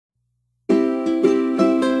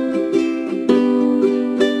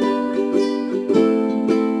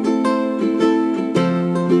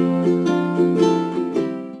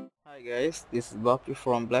guys, this is Bobby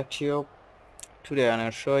from BlackTube. Today I'm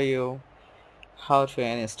going to show you how to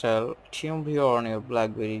install TeamViewer on your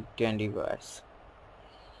BlackBerry 10 device.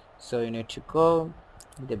 So you need to go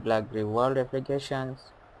the BlackBerry World applications,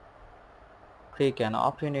 click and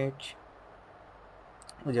open it.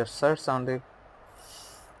 Just search on the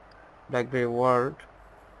BlackBerry World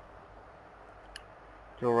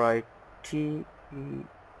to write TEAM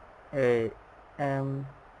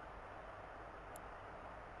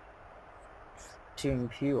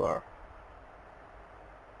TeamViewer.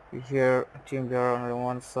 Here TeamViewer only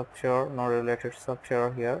one software, no related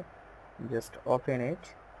software here. Just open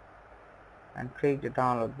it and click the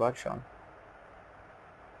download button.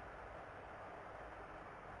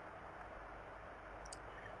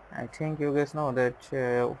 I think you guys know that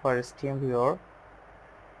for TeamViewer,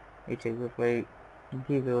 it exactly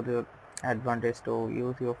give you the advantage to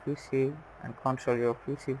use your PC and control your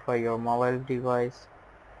PC for your mobile device,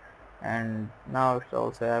 and now it's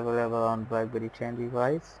also available on BlackBerry 10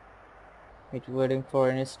 device. It's waiting for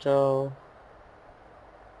install.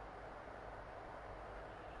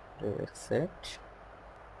 To accept.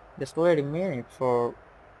 Just wait a minute for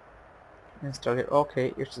install it.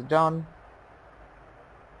 Okay, it's done.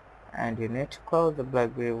 And you need to close the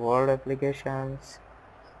BlackBerry World applications.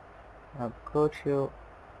 Now go to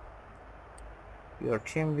your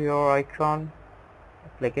TeamViewer icon,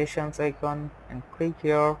 applications icon, and click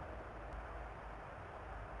here.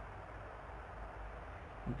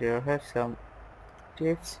 There have some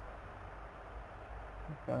tips.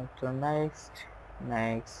 Go to next,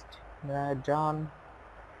 done,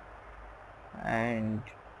 and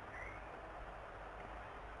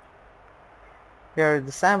here is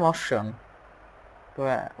the same option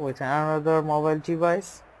with another mobile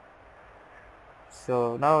device.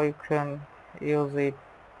 So now you can use it.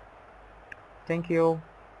 Thank you.